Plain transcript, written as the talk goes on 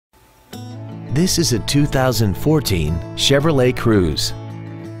This is a 2014 Chevrolet Cruze.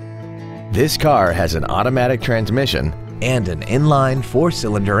 This car has an automatic transmission and an inline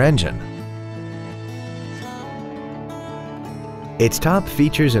 4-cylinder engine. Its top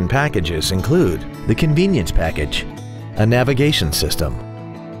features and packages include the convenience package, a navigation system,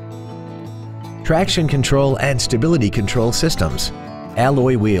 traction control and stability control systems,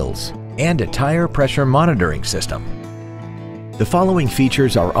 alloy wheels, and a tire pressure monitoring system. The following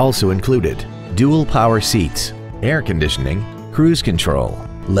features are also included: dual power seats, air conditioning, cruise control,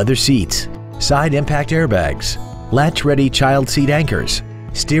 leather seats, side impact airbags, latch-ready child seat anchors,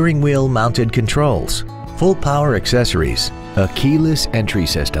 steering wheel mounted controls, full power accessories, a keyless entry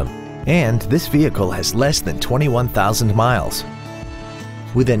system, and this vehicle has less than 21,000 miles.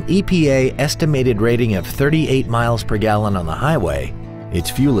 With an EPA estimated rating of 38 miles per gallon on the highway,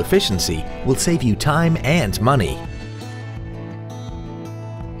 its fuel efficiency will save you time and money.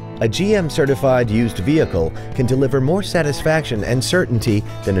 A GM-certified used vehicle can deliver more satisfaction and certainty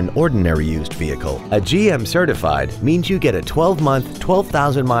than an ordinary used vehicle. A GM-certified means you get a 12-month,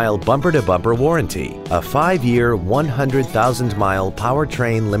 12,000-mile bumper-to-bumper warranty, a 5-year, 100,000-mile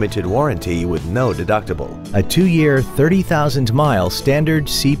powertrain limited warranty with no deductible, a 2-year, 30,000-mile standard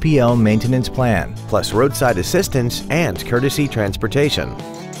CPO maintenance plan, plus roadside assistance and courtesy transportation.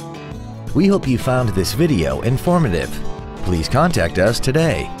 We hope you found this video informative. Please contact us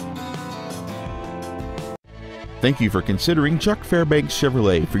today. Thank you for considering Chuck Fairbanks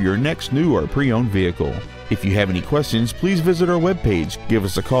Chevrolet for your next new or pre-owned vehicle. If you have any questions, please visit our webpage, give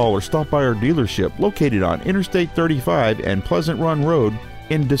us a call, or stop by our dealership located on Interstate 35 and Pleasant Run Road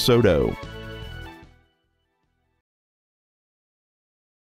in Desoto.